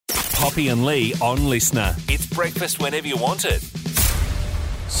Poppy and Lee on Listener. It's breakfast whenever you want it.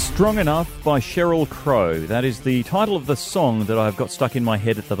 Strong Enough by Sheryl Crow. That is the title of the song that I've got stuck in my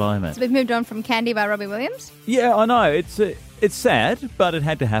head at the moment. So we've moved on from Candy by Robbie Williams. Yeah, I know. It's sad, but it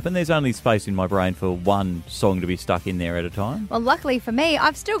had to happen. There's only space in my brain for one song to be stuck in there at a time. Well, luckily for me,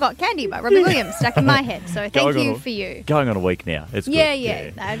 I've still got Candy by Robbie Williams stuck in my head. So thank you for you. Going on a week now. It's good.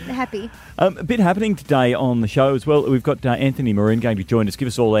 Yeah. I'm happy. A bit happening today on the show as well. We've got Anthony Maroon going to join us, give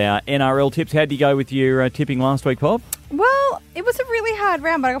us all our NRL tips. How did you go with your tipping last week, Pop? Well, it was a really hard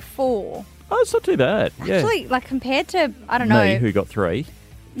round, but I got 4. Oh, it's not too bad. Actually, compared to, I don't know. Me, who got 3.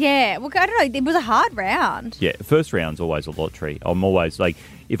 Yeah, well, I don't know. It was a hard round. Yeah, first round's always a lottery. I'm always like,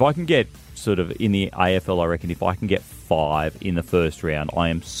 if I can get sort of in the AFL, I reckon if I can get 5 in the first round, I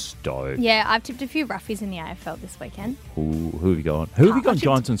am stoked. Yeah, I've tipped a few roughies in the AFL this weekend. Ooh, who have you gone? Who have you gone?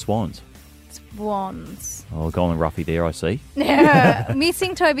 Giants and Swans? Swans. Oh, going roughy there, I see.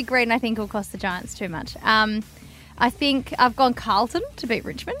 Missing Toby Green, I think, will cost the Giants too much. I think I've gone Carlton to beat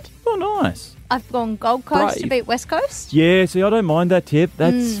Richmond. Oh, nice. I've gone Gold Coast Brave. to beat West Coast. Yeah, see, I don't mind that tip.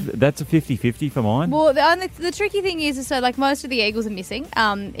 That's a 50-50 for mine. Well, the tricky thing is, so most of the Eagles are missing.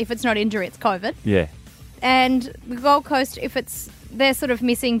 If it's not injury, it's COVID. Yeah. And the Gold Coast, they're sort of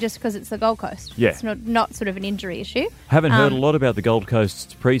missing just because it's the Gold Coast. Yeah. It's not sort of an injury issue. Haven't heard a lot about the Gold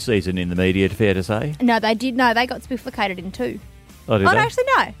Coast's pre-season in the media, fair to say. No, they did. No, they got splicated in 2. Oh, did no, they? actually,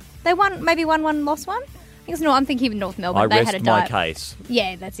 no. They won one, lost one. I'm thinking of North Melbourne. I They had rest a my case.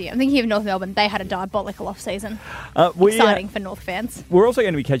 Yeah, that's it. I'm thinking of North Melbourne. They had a diabolical off-season. Exciting for North fans. We're also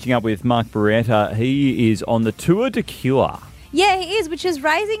going to be catching up with Mark Beretta. He is on the Tour de Cure. Yeah, he is, which is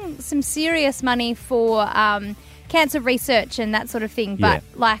raising some serious money for cancer research and that sort of thing, but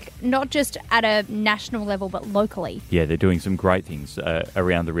not just at a national level, but locally. Yeah, they're doing some great things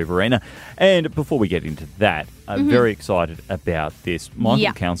around the Riverina. And before we get into that, I'm very excited about this.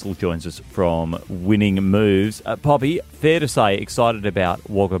 Michael Council joins us from Winning Moves. Poppy, fair to say, excited about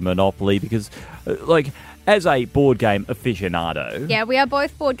Wagga Monopoly because, as a board game aficionado... Yeah, we are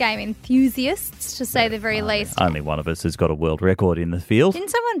both board game enthusiasts, to say the very least. Only one of us has got a world record in the field.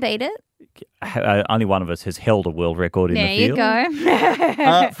 Didn't someone beat it? Only one of us has held a world record in the field. There you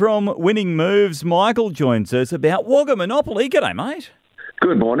go. From Winning Moves, Michael joins us about Wagga Monopoly. G'day, mate.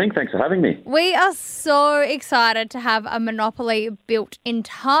 Good morning. Thanks for having me. We are so excited to have a Monopoly built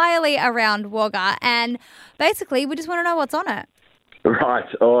entirely around Wagga, and basically we just want to know what's on it. Right.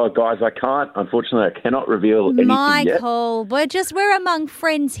 Oh, guys, unfortunately, I cannot reveal anything Michael, yet. we're among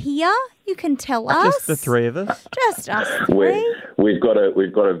friends here. You can tell us. Just the 3 of us? Just us 3. We've got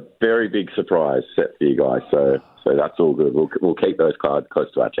a very big surprise set for you guys, so that's all good. We'll keep those cards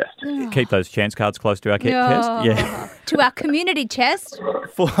close to our chest. Keep those chance cards close to our chest? Yeah. To our community chest.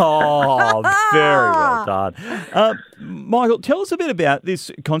 Oh, very well done. Michael, tell us a bit about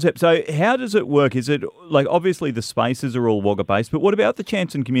this concept. So how does it work? Is it, obviously the spaces are all Wagga-based, but what about the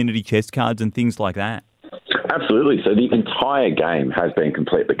chance and community chest cards and things like that? Absolutely. So the entire game has been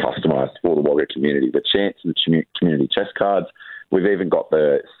completely customised for the Wagga community. The chance and the community chest cards. We've even got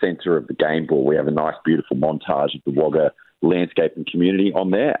the centre of the game board. We have a nice, beautiful montage of the Wagga landscape and community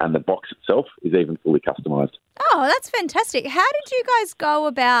on there, and the box itself is even fully customised. Oh, that's fantastic. How did you guys go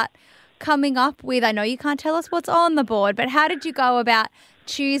about coming up with, I know you can't tell us what's on the board, but how did you go about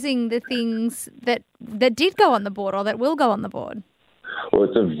choosing the things that did go on the board or that will go on the board? Well,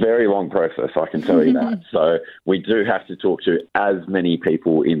 it's a very long process, I can tell you that. So we do have to talk to as many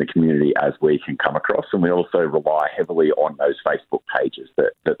people in the community as we can come across, and we also rely heavily on those Facebook pages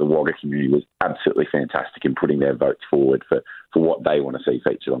that the Wagga community was absolutely fantastic in putting their votes forward for what they want to see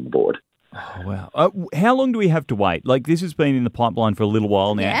featured on the board. Oh, wow. How long do we have to wait? This has been in the pipeline for a little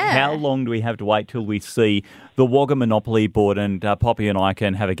while now. Yeah. How long do we have to wait till we see the Wagga Monopoly board and Poppy and I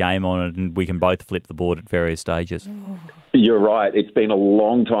can have a game on it and we can both flip the board at various stages? You're right. It's been a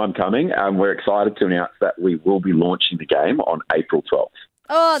long time coming, and we're excited to announce that we will be launching the game on April 12th.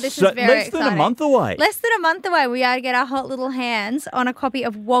 Oh, this is very exciting. Less than a month away. Less than a month away. We are to get our hot little hands on a copy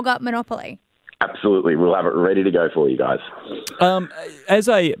of Wagga Monopoly. Absolutely. We'll have it ready to go for you guys. As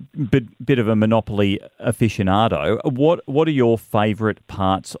a bit of a Monopoly aficionado, what are your favourite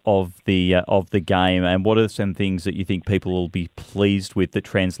parts of the game, and what are some things that you think people will be pleased with that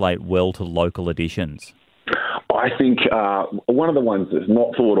translate well to local editions? I think one of the ones that's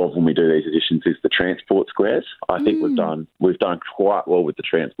not thought of when we do these editions is the transport squares. I think we've done quite well with the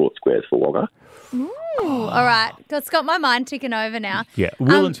transport squares for Wagga. Ooh, all right. That's got my mind ticking over now. Yeah,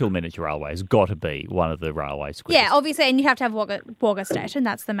 Will Hill Miniature Railway has got to be one of the railway squares. Yeah, obviously, and you have to have Wagga Station.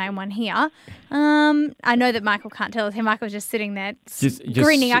 That's the main one here. I know that Michael can't tell us. Michael's just sitting there Just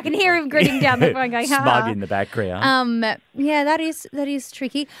grinning. I can hear him grinning down the phone going, ha. Smug in the background. Yeah, that is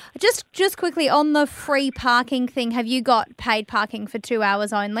tricky. Just quickly, on the free parking thing, have you got paid parking for 2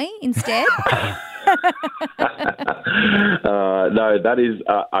 hours only instead? No, that is,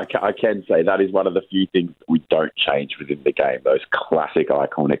 I can say that is one of the few things we don't change within the game. Those classic,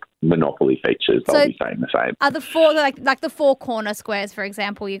 iconic Monopoly features, I'll be saying the same. Are the four, like the four corner squares, for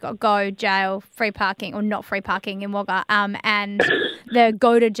example, you've got go, jail, free parking, or not free parking in Wagga, and the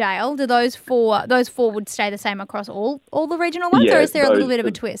go to jail, do those four would stay the same across all the regional ones, or is there a little bit of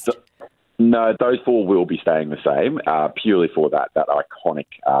a twist? No, those four will be staying the same, purely for that iconic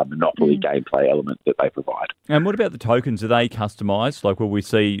Monopoly gameplay element that they provide. And what about the tokens? Are they customised? Like, will we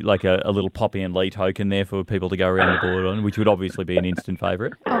see like a little Poppy and Lee token there for people to go around the board on, which would obviously be an instant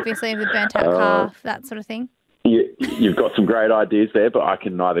favourite? Obviously, the burnt out car, that sort of thing. You've got some great ideas there, but I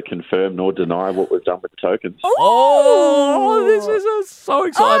can neither confirm nor deny what we've done with the tokens. Oh, this is so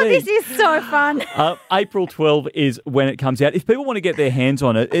exciting. Oh, this is so fun. April 12 is when it comes out. If people want to get their hands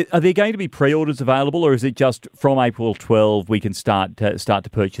on it, are there going to be pre-orders available, or is it just from April 12 we can start to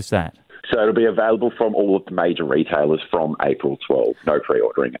purchase that? So it'll be available from all of the major retailers from April 12. No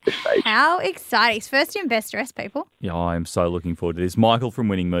pre-ordering at this stage. How exciting. It's first in best dress, people. Yeah, I am so looking forward to this. Michael from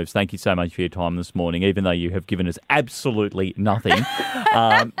Winning Moves, thank you so much for your time this morning, even though you have given us absolutely nothing.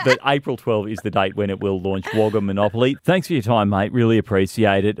 But April 12 is the date when it will launch Wagga Monopoly. Thanks for your time, mate. Really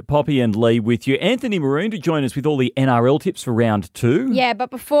appreciate it. Poppy and Lee with you. Anthony Maroon to join us with all the NRL tips for round 2. Yeah, but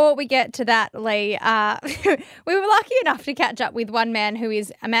before we get to that, Lee, we were lucky enough to catch up with one man who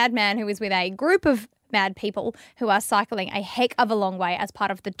is a madman who is with a group of mad people who are cycling a heck of a long way as part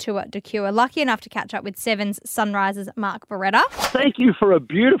of the Tour de Cure. Lucky enough to catch up with Seven's Sunrise's Mark Beretta. Thank you for a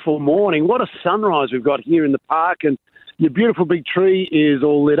beautiful morning. What a sunrise we've got here in the park, and your beautiful big tree is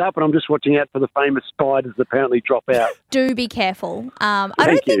all lit up, and I'm just watching out for the famous spiders that apparently drop out. Do be careful. I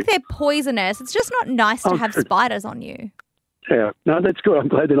don't think they're poisonous. It's just not nice to have spiders on you. Yeah, no, that's good. I'm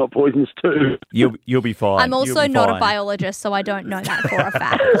glad they're not poisonous too. You'll be fine. I'm also not a biologist, so I don't know that for a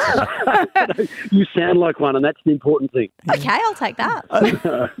fact. You sound like one, and that's the important thing. Okay, I'll take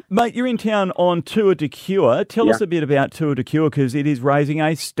that. Mate, you're in town on Tour de Cure. Tell us a bit about Tour de Cure, because it is raising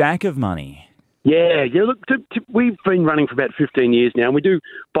a stack of money. Yeah. Look, we've been running for about 15 years now, and we do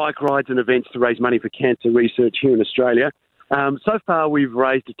bike rides and events to raise money for cancer research here in Australia. So far, we've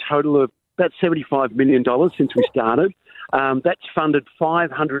raised a total of about $75 million since we started. That's funded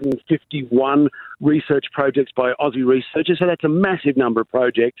 551 research projects by Aussie researchers, so that's a massive number of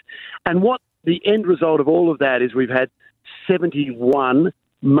projects. And what the end result of all of that is, we've had 71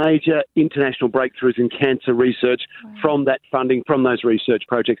 major international breakthroughs in cancer research from that funding, from those research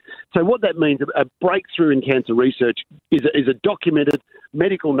projects. So what that means, a breakthrough in cancer research is a documented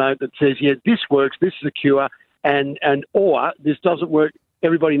medical note that says, yeah, this works, this is a cure, or this doesn't work.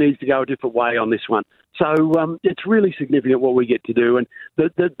 Everybody needs to go a different way on this one. So it's really significant what we get to do. And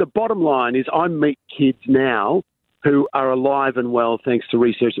the bottom line is, I meet kids now who are alive and well thanks to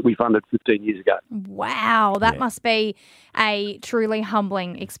research that we funded 15 years ago. Wow, that must be a truly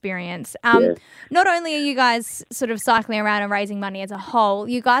humbling experience. Yeah. Not only are you guys sort of cycling around and raising money as a whole,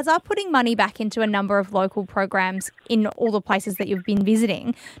 you guys are putting money back into a number of local programs in all the places that you've been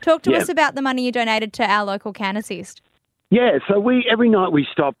visiting. Talk to us about the money you donated to our local Can Assist. Yeah, so every night we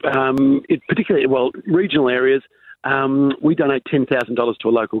stop, particularly, regional areas, we donate $10,000 to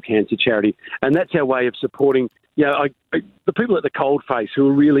a local cancer charity, and that's our way of supporting, the people at the coalface who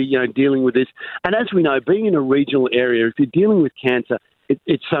are really, dealing with this. And as we know, being in a regional area, if you're dealing with cancer,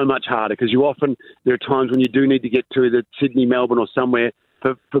 it's so much harder, because there are times when you do need to get to either Sydney, Melbourne or somewhere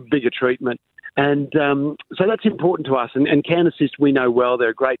for bigger treatment. And so that's important to us. And Can Assist, we know well, they're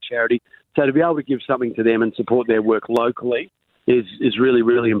a great charity. So to be able to give something to them and support their work locally is really,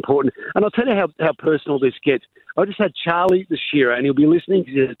 really important. And I'll tell you how personal this gets. I just had Charlie the shearer, and he'll be listening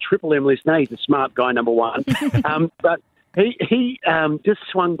because he's a Triple M listener. He's a smart guy, number one. But he just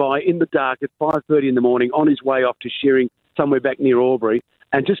swung by in the dark at 5:30 in the morning on his way off to shearing somewhere back near Albury,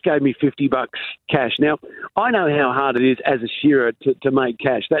 and just gave me $50 cash. Now, I know how hard it is as a shearer to make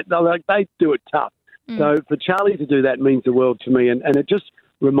cash. They do it tough. So for Charlie to do that means the world to me, and it just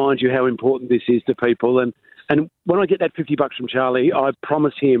reminds you how important this is to people. And when I get that $50 from Charlie, I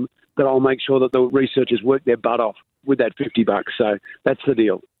promise him that I'll make sure that the researchers work their butt off with that $50. So that's the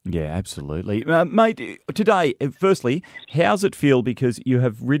deal. Yeah, absolutely. Mate, today, firstly, how's it feel? Because you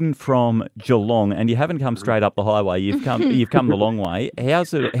have ridden from Geelong and you haven't come straight up the highway. You've come the long way.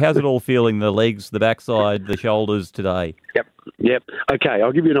 How's it all feeling, the legs, the backside, the shoulders today? Yep. Okay,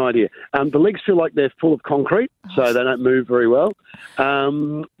 I'll give you an idea. The legs feel like they're full of concrete, so they don't move very well.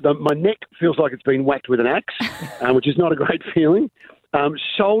 My neck feels like it's been whacked with an axe, which is not a great feeling.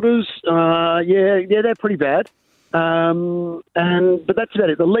 Shoulders, they're pretty bad. But that's about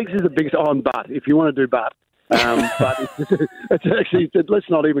it. The legs is the biggest. And butt, if you want to do butt. But it's actually, let's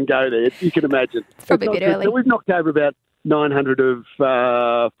not even go there. You can imagine. It's probably a bit early. So we've knocked over about 900 of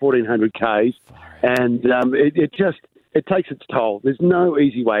 1,400 Ks, and it takes its toll. There's no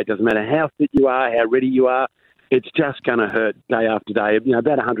easy way. It doesn't matter how fit you are, how ready you are. It's just going to hurt day after day,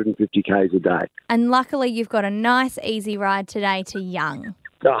 about 150 Ks a day. And luckily you've got a nice, easy ride today to Young.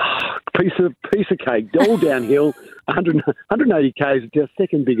 Piece of cake, all downhill, 180 Ks, it's our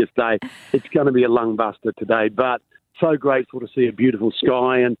second biggest day. It's going to be a lung buster today, but so grateful to see a beautiful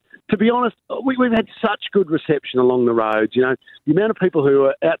sky. And to be honest, we've had such good reception along the roads. The amount of people who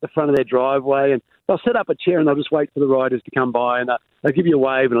are out the front of their driveway and they'll set up a chair and they'll just wait for the riders to come by and they'll give you a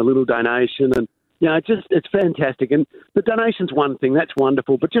wave and a little donation. And it's fantastic. And the donation's one thing, that's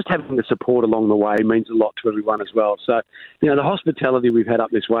wonderful, but just having the support along the way means a lot to everyone as well. So, the hospitality we've had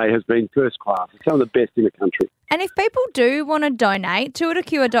up this way has been first class. It's some of the best in the country. And if people do want to donate,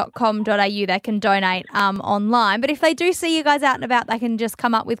 tourtocure.com.au, they can donate online. But if they do see you guys out and about, they can just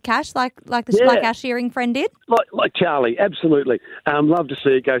come up with cash like our shearing friend did? Like Charlie, absolutely. Love to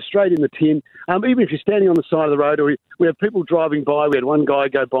see it go straight in the tin. Even if you're standing on the side of the road, or we have people driving by. We had one guy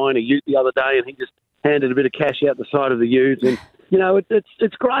go by in a ute the other day and he just handed a bit of cash out the side of the ute. And,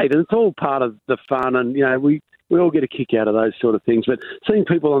 it's great. And it's all part of the fun. And, we all get a kick out of those sort of things. But seeing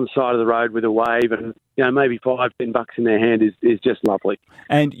people on the side of the road with a wave and, maybe $5-10 in their hand is just lovely.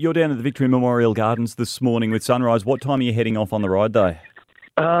 And you're down at the Victory Memorial Gardens this morning with Sunrise. What time are you heading off on the ride, though?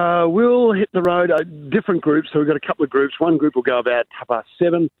 We'll hit the road, different groups. So we've got a couple of groups. One group will go about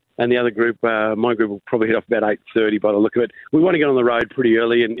 7:30, and the other group, my group, will probably hit off about 8:30 by the look of it. We want to get on the road pretty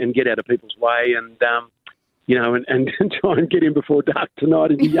early and get out of people's way and try and get in before dark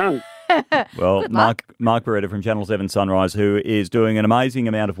tonight if you're young. Well, Mark Beretta from Channel 7 Sunrise, who is doing an amazing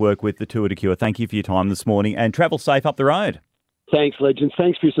amount of work with the Tour de Cure. Thank you for your time this morning and travel safe up the road. Thanks, legends.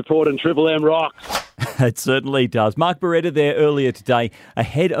 Thanks for your support, and Triple M rocks. It certainly does. Mark Beretta there earlier today.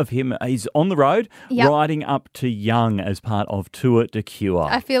 Ahead of him, he's on the road, riding up to Young as part of Tour de Cure.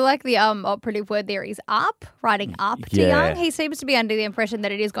 I feel like the operative word there is riding up to Young. He seems to be under the impression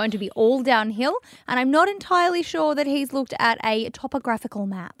that it is going to be all downhill, and I'm not entirely sure that he's looked at a topographical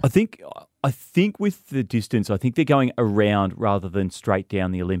map. I think with the distance, I think they're going around rather than straight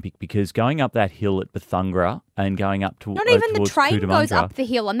down the Olympic, because going up that hill at Bethungra and going up to not even the train Cootamundra, goes up the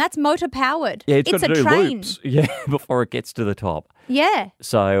hill, and that's motor powered. Yeah, it's got to do train. loops. Before it gets to the top. Yeah.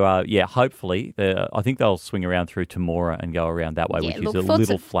 So hopefully, I think they'll swing around through Temora and go around that way, which is a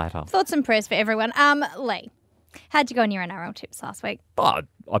little flatter. Thoughts and prayers for everyone. Lee, how'd you go on your NRL tips last week? Oh,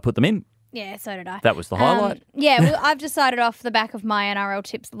 I put them in. Yeah, so did I. That was the highlight. Well, I've decided off the back of my NRL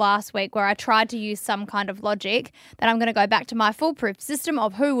tips last week, where I tried to use some kind of logic, that I'm going to go back to my foolproof system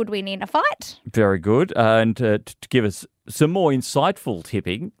of who would win in a fight. Very good. And to give us some more insightful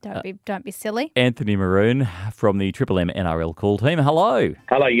tipping. Don't be silly. Anthony Maroon from the Triple M NRL call team. Hello.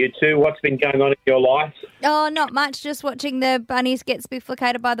 Hello, you two. What's been going on in your life? Oh, not much. Just watching the Bunnies get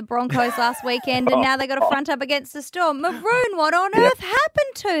spifflicated by the Broncos last weekend, and now they got to front up against the Storm. Maroon, what on earth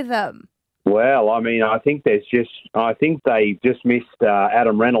happened to them? Well, I think they just missed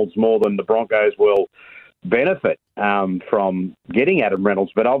Adam Reynolds more than the Broncos will benefit from getting Adam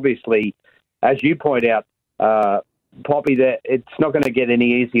Reynolds. But obviously, as you point out, Poppy, that it's not going to get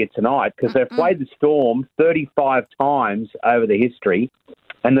any easier tonight, because they've played the Storm 35 times over the history,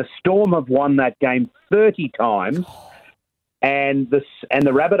 and the Storm have won that game 30 times, and the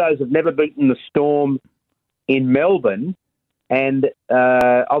Rabbitohs have never beaten the Storm in Melbourne. And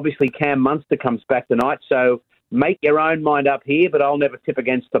obviously Cam Munster comes back tonight, so make your own mind up here, but I'll never tip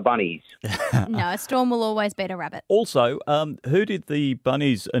against the Bunnies. No, a Storm will always beat a Rabbit. Also, who did the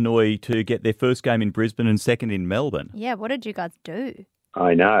Bunnies annoy to get their first game in Brisbane and second in Melbourne? Yeah, what did you guys do?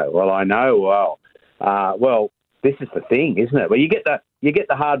 I know. Well, this is the thing, isn't it? Well, you get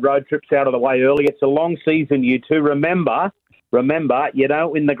the hard road trips out of the way early. It's a long season, you two. Remember, you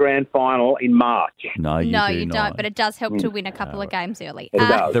don't win the grand final in March. No, you don't. But it does help to win a couple of games early.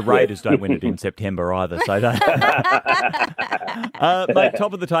 The Raiders don't win it in September either, so don't. Mate,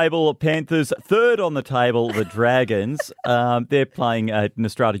 top of the table, Panthers. Third on the table, the Dragons. They're playing at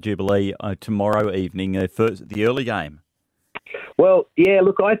Nostrata Jubilee tomorrow evening, the early game. Well, yeah,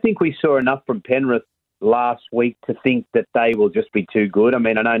 look, I think we saw enough from Penrith last week to think that they will just be too good. I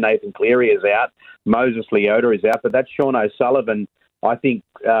mean, I know Nathan Cleary is out, Moses Leota is out, but that Sean O'Sullivan, I think,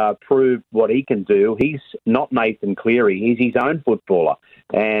 proved what he can do. He's not Nathan Cleary. He's his own footballer,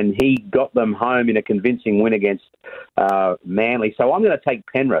 and he got them home in a convincing win against Manly. So I'm going to take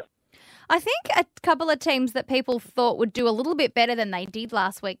Penrith. I think a couple of teams that people thought would do a little bit better than they did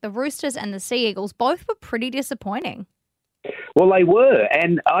last week, the Roosters and the Sea Eagles, both were pretty disappointing. Well, they were.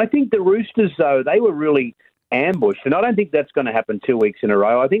 And I think the Roosters, though, they were really ambushed. And I don't think that's going to happen 2 weeks in a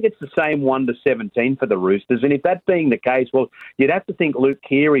row. I think it's the same 1-17 for the Roosters. And if that being the case, well, you'd have to think Luke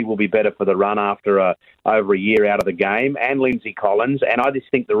Keary will be better for the run after over a year out of the game, and Lindsay Collins. And I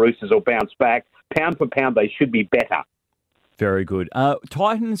just think the Roosters will bounce back. Pound for pound, they should be better. Very good.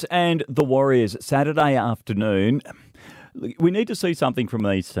 Titans and the Warriors, Saturday afternoon. We need to see something from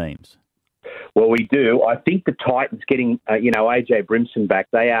these teams. Well, we do. I think the Titans getting, AJ Brimson back,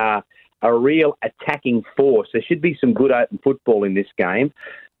 they are a real attacking force. There should be some good open football in this game.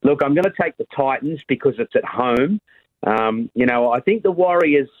 Look, I'm going to take the Titans because it's at home. I think the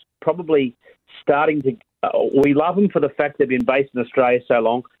Warriors probably starting to... we love them for the fact they've been based in Australia so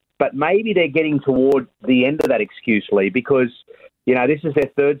long, but maybe they're getting toward the end of that excuse, Lee, because, this is their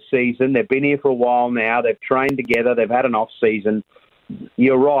third season. They've been here for a while now. They've trained together. They've had an off-season.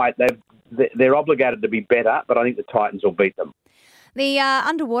 You're right. They're obligated to be better, but I think the Titans will beat them. The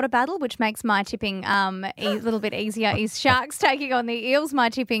underwater battle, which makes my tipping a little bit easier, is Sharks taking on the Eels. My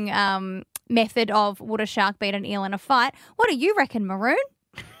tipping method of would a shark beat an eel in a fight. What do you reckon, Maroon?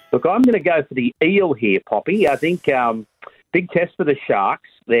 Look, I'm going to go for the Eel here, Poppy. I think big test for the Sharks.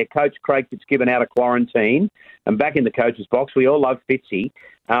 Their coach, Craig Fitzgibbon, out of quarantine and back in the coach's box. We all love Fitzy.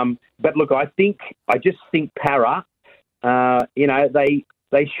 But look, I just think Para,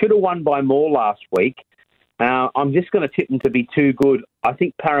 they should have won by more last week. I'm just going to tip them to be too good. I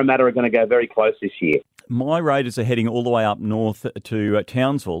think Parramatta are going to go very close this year. My Raiders are heading all the way up north to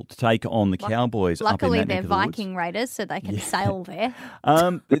Townsville to take on the Cowboys. Luckily, up in that they're neck of the Viking woods. Raiders, so they can sail there.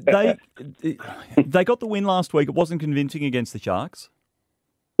 They got the win last week. It wasn't convincing against the Sharks.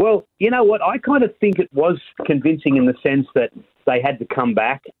 Well, you know what? I kind of think it was convincing in the sense that they had to come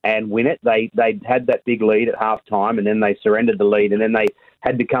back and win it. They had that big lead at halftime, and then they surrendered the lead, and then they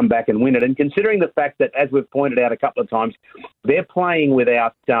had to come back and win it. And considering the fact that, as we've pointed out a couple of times, they're playing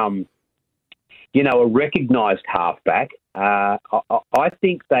without, a recognised halfback. I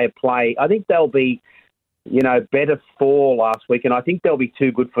think they'll be, better for last week, and I think they'll be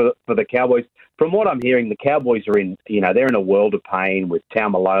too good for the Cowboys. From what I'm hearing, the Cowboys are in, they're in a world of pain with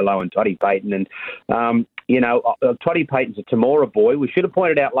Taumalolo and Toddy Payton, and Toddy Payton's a Temora boy. We should have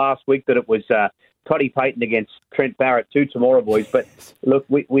pointed out last week that it was Toddy Payton against Trent Barrett, two Temora boys. But look,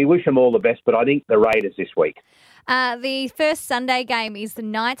 we wish them all the best, but I think the Raiders this week. The first Sunday game is the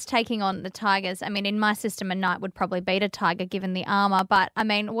Knights taking on the Tigers. I mean, in my system, a Knight would probably beat a Tiger given the armour. But, I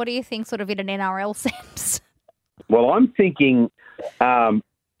mean, what do you think sort of in an NRL sense? Well, I'm thinking, I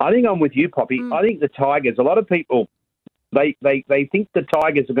think I'm with you, Poppy. I think the Tigers, a lot of people, they think the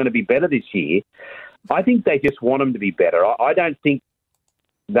Tigers are going to be better this year. I think they just want them to be better. I don't think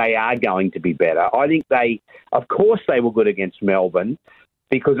they are going to be better. I think of course they were good against Melbourne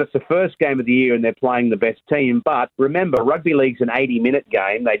because it's the first game of the year and they're playing the best team. But remember, rugby league's an 80-minute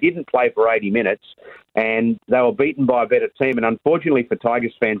game. They didn't play for 80 minutes and they were beaten by a better team. And unfortunately for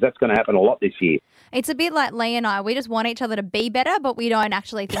Tigers fans, that's going to happen a lot this year. It's a bit like Lee and I. We just want each other to be better, but we don't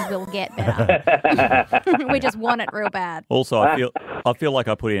actually think we'll get better. We just want it real bad. Also, I feel like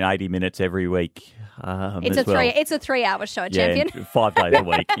I put in 80 minutes every week. It's a 3-hour show, champion. 5 days a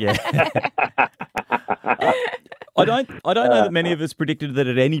week. Yeah. I don't know that many of us predicted that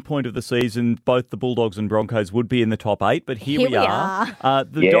at any point of the season both the Bulldogs and Broncos would be in the top 8, but here we are.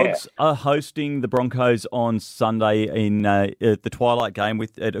 The Dogs are hosting the Broncos on Sunday in the Twilight game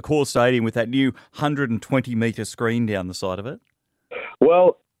at Accor Stadium with that new 120-metre screen down the side of it.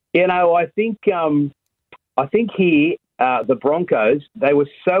 Well, I think here the Broncos they were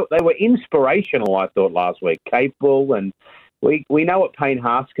inspirational. I thought last week, capable and. We know what Payne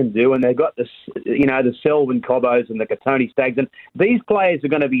Haas can do, and they've got the Selwyn Cobbos and the Katoni Staggs, and these players are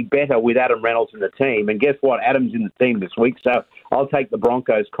going to be better with Adam Reynolds in the team. And guess what? Adam's in the team this week, so I'll take the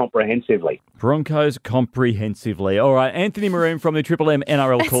Broncos comprehensively. Broncos comprehensively. All right, Anthony Maroon from the Triple M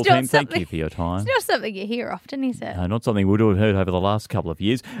NRL call team. Thank you for your time. It's not something you hear often, is it? No, not something we would have heard over the last couple of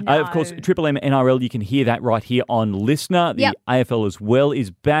years. No. Of course, Triple M NRL, you can hear that right here on Listener. The AFL as well is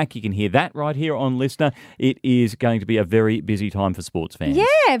back. You can hear that right here on Listener. It is going to be a very busy time for sports fans.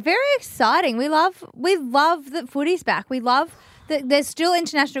 Yeah, very exciting. We love that footy's back. We love There's still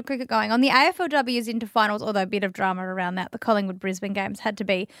international cricket going on. The AFLW is into finals, although a bit of drama around that. The Collingwood-Brisbane games had to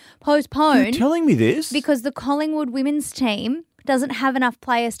be postponed. You're telling me this? Because the Collingwood women's team doesn't have enough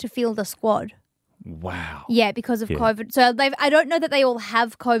players to field a squad. Wow. Yeah, because of COVID. So I don't know that they all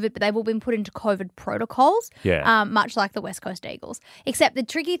have COVID, but they've all been put into COVID protocols. Yeah. Much like the West Coast Eagles. Except the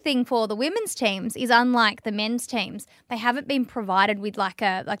tricky thing for the women's teams is, unlike the men's teams, they haven't been provided with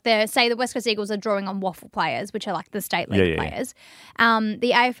say the West Coast Eagles are drawing on waffle players, which are like the state league players.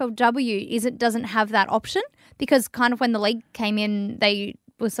 The AFLW doesn't have that option, because kind of when the league came in, they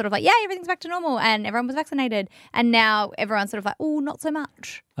was sort of like, yeah, everything's back to normal and everyone was vaccinated. And now everyone's sort of like, oh, not so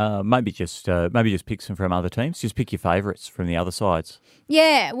much. Maybe just pick some from other teams. Just pick your favourites from the other sides.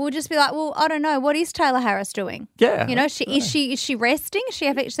 Yeah, we'll just be like, well, I don't know. What is Taylor Harris doing? Yeah. You know, is she resting?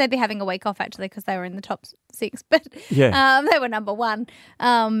 They'd be having a week off, actually, because they were in the top 6. But they were number 1.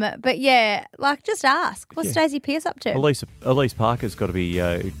 But yeah, just ask. What's Stacey Pearce up to? Elise Parker's got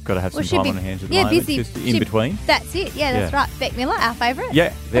to have some time on her hands at the moment. Busy. Just in between. That's it. Yeah, that's right. Beck Miller, our favourite.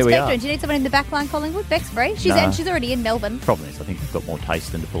 Yeah, there we are. Do you need someone in the back line, Collingwood? Beck's free. She's already in Melbourne. Problem is, I think we've got more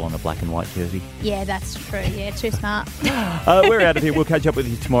taste than to pull on a black and white jersey. Yeah, that's true. Yeah, too smart. We're out of here. We'll catch up with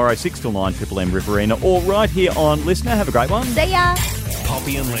you tomorrow, 6 till 9, Triple M Riverina, or right here on Listener. Have a great one. See ya.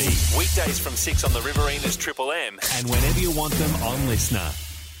 Poppy and Lee, weekdays from 6 on the Riverina's Triple M, and whenever you want them on Listener.